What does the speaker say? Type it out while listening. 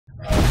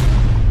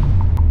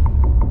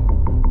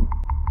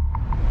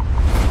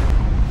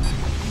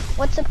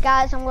What's up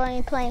guys, I'm going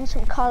to be playing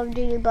some Call of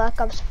Duty Black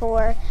Ops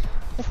 4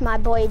 with my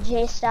boy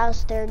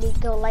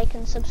JStyles30. Go like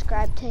and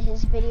subscribe to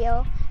his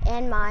video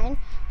and mine.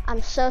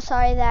 I'm so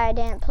sorry that I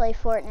didn't play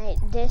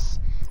Fortnite this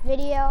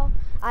video.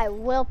 I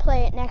will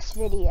play it next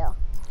video.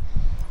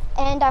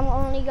 And I'm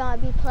only going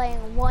to be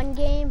playing one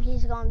game,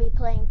 he's going to be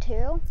playing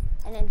two.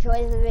 And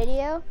enjoy the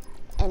video,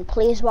 and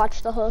please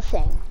watch the whole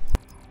thing.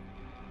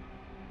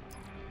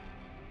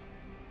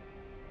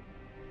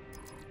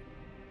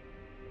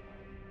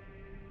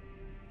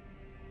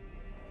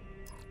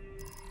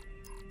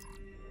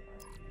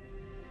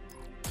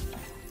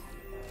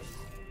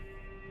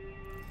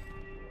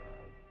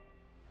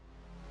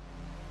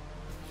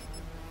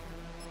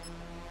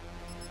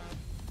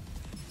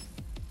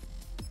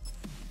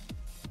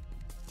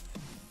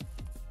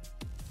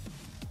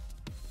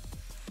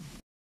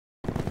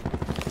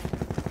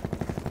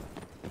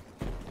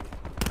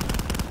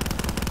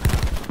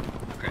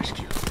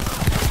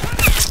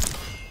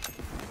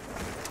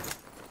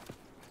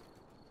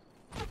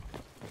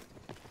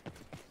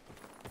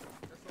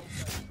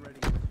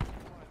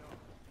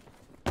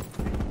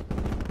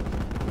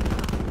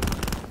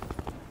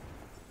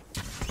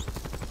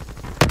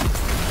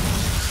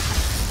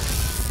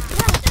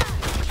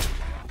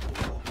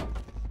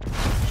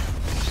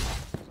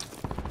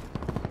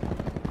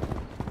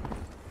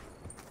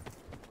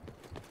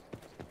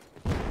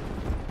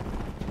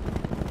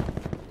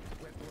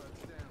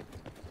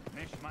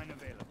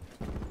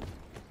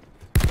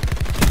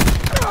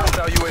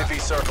 Hostile UAV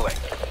circling.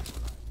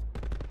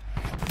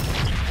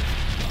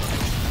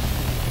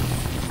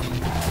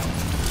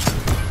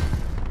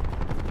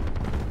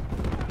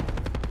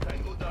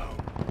 Tango down.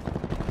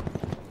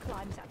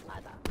 Climbs that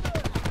ladder.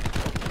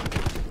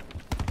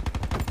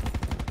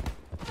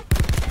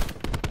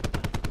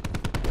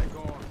 Tango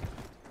on.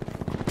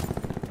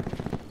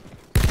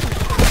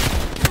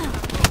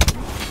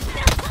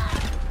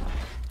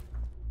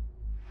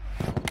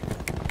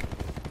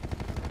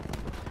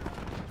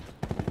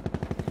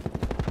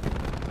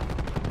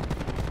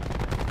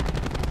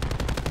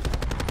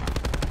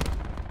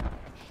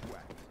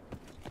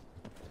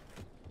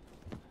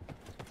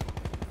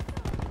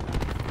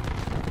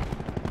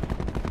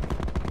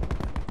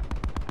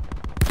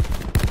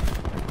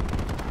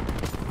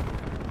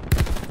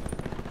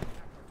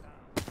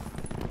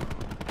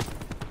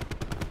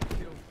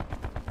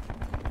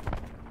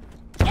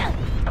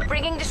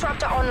 Bringing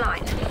disruptor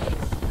online.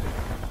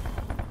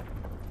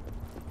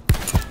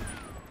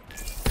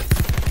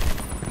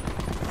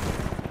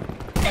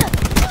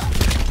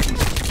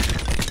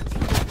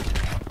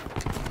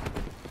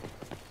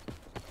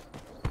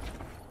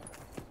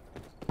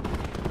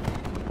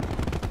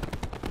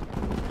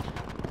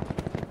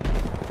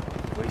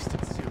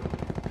 Wasted zero.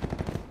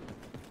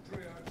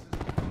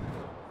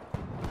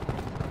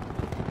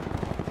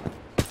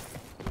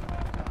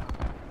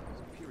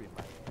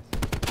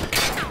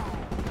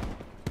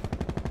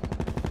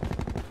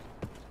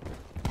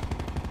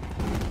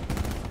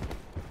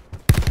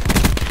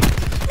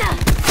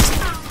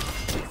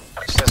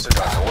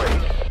 Sensor on the way.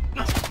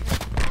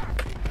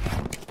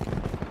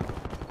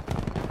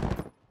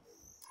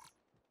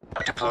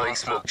 Deploying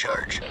smoke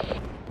charge.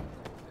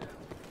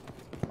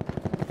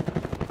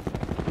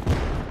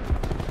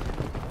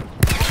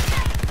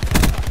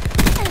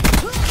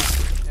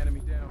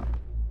 Enemy down.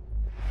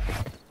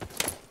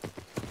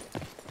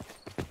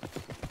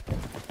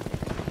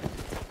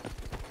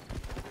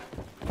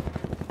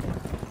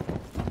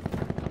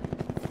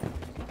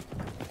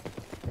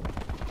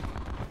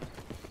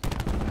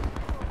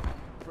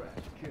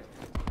 Crash kick.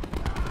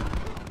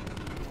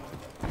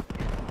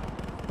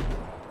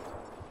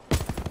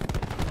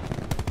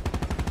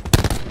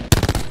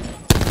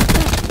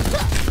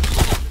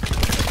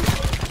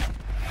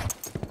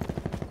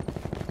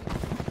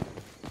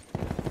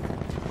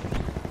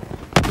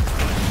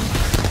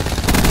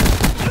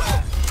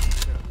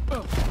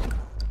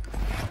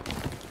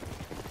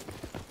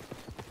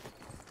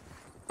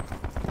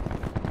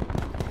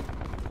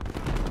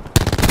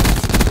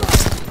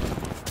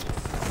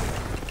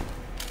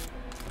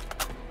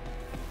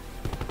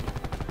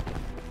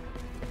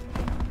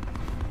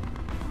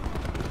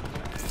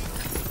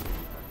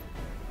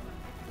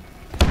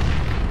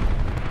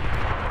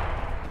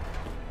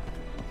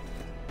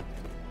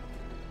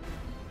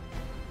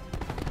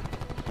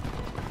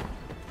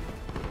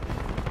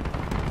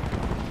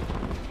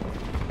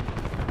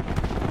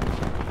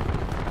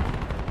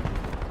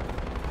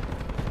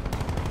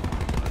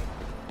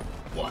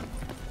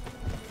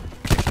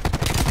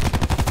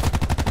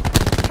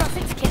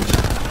 Profits kitchen.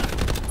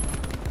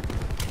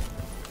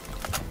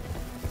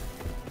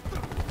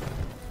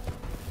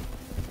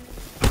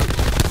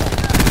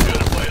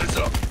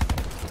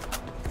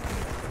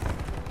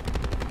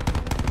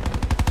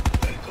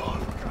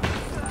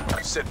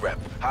 Sit rep.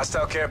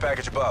 Hostile care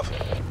package above.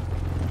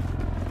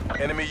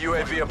 Enemy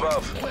UAV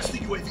above.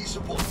 Requesting UAV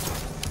support.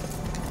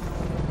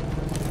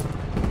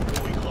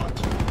 Going hot.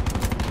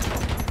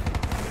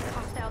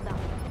 Hostile down.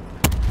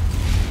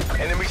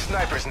 Enemy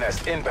sniper's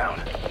nest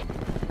inbound.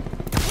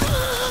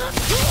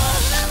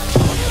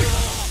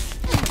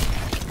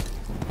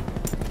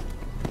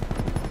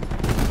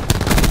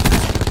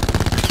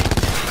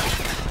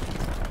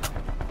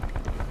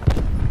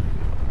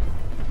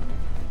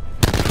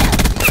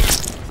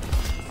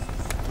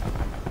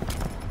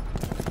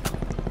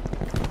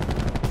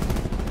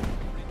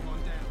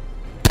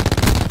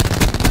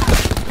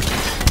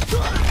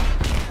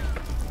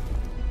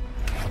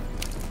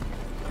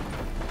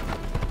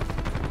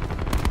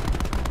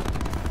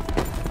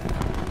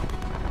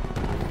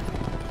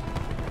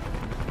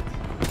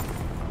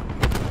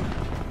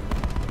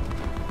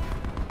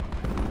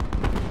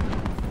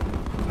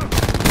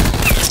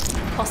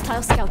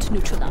 Hostile scout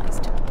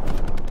neutralized.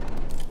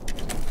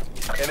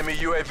 Enemy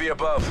UAV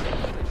above.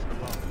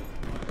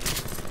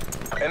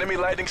 Enemy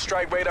lightning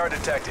strike radar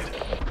detected.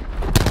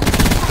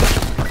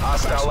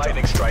 Hostile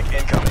lightning strike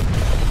incoming.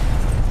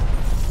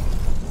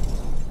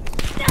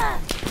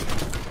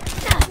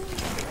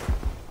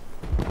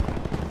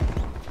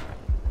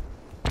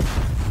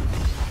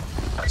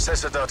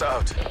 Sensor data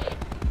out.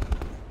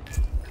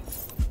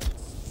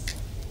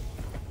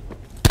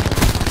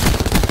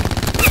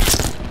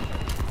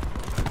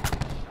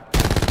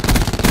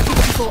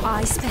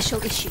 I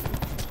special issue.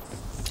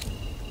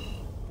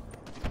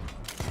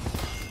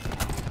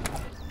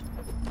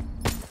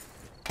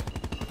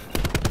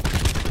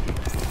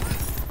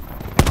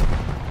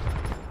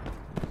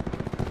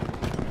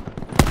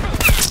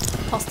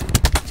 Hostile.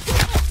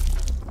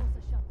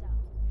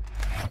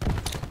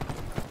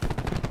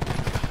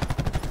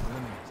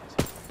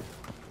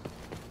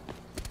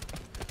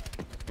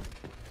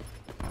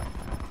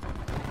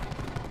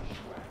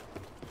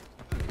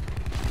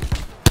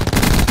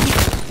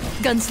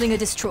 Gunslinger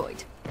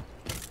destroyed.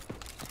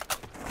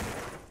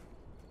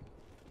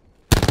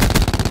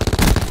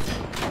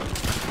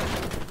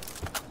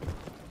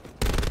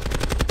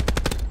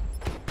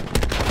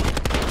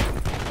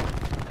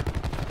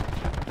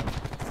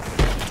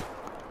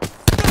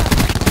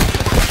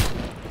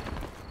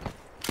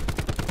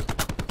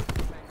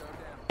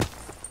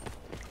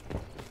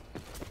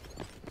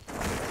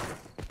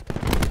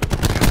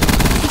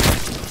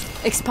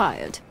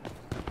 Expired.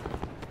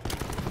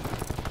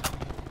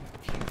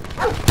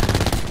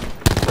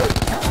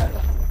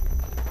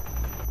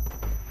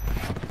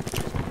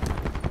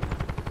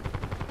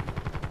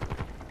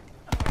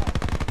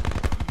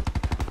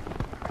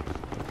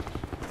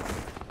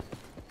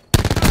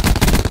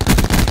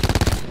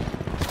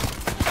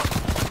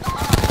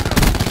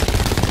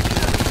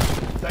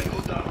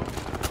 Tango down.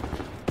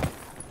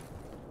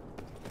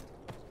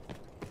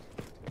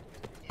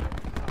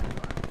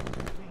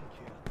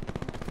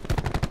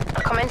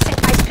 Commencing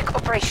ice pick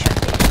operation.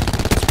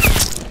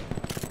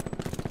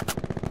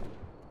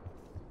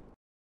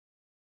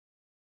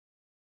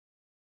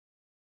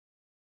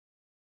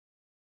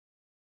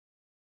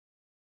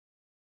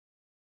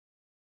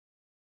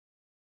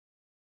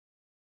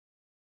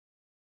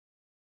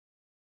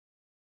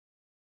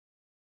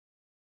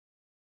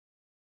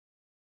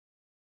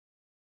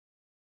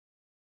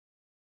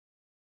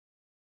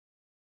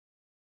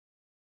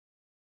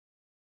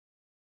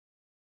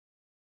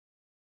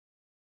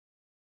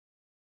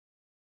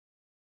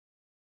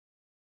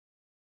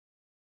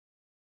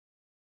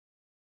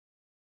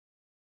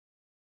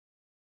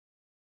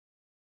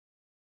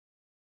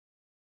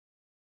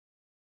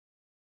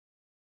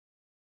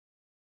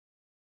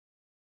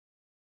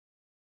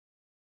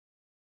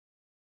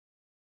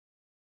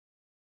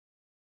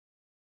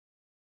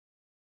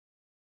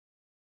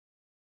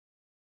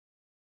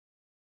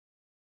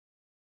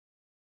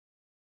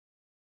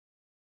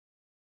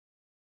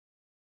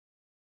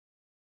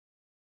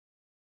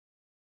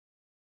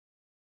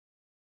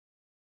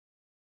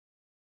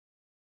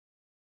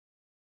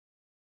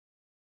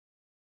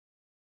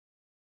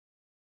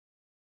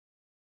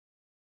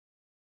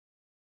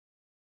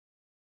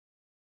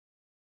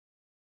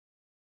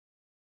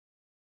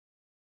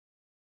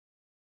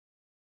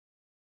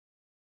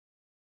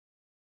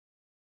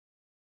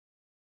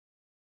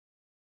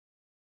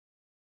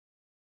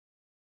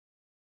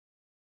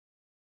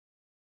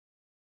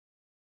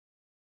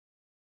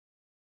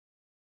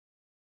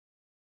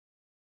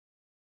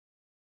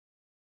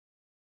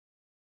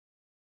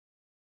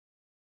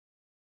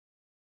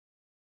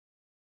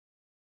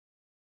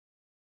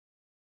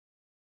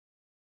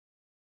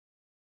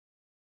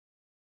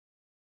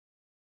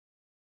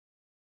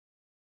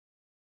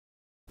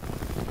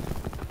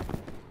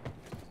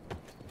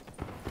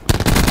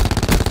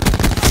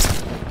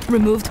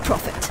 Removed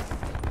Prophet.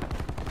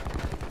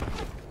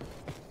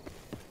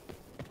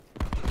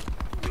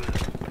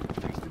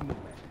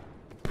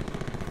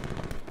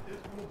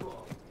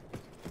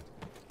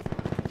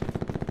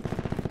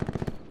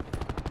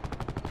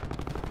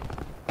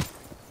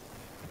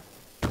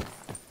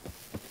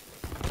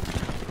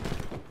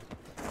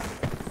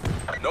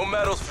 No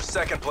medals for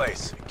second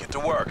place. Get to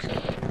work.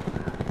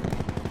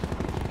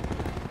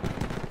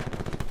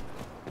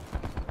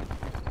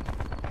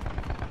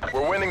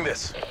 We're winning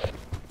this.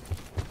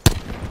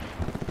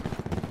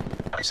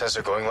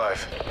 Sensor going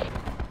live.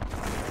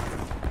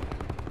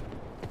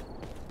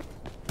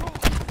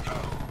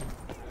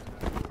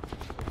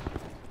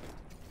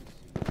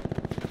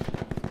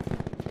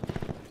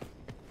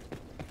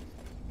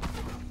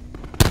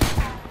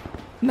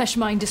 Mesh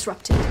mine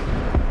disrupted.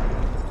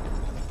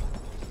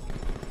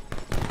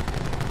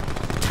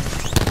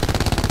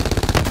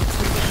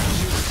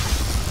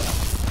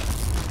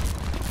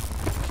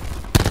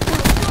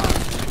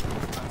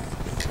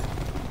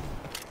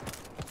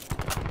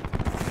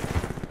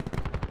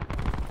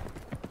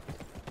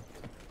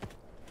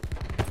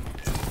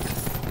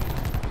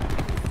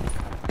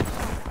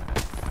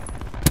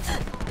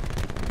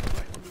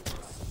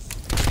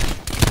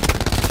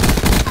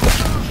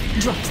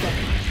 Dropped them.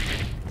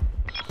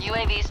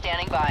 UAV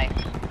standing by.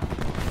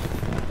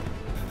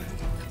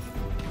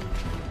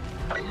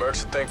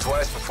 Mercs should think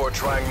twice before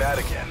trying that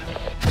again.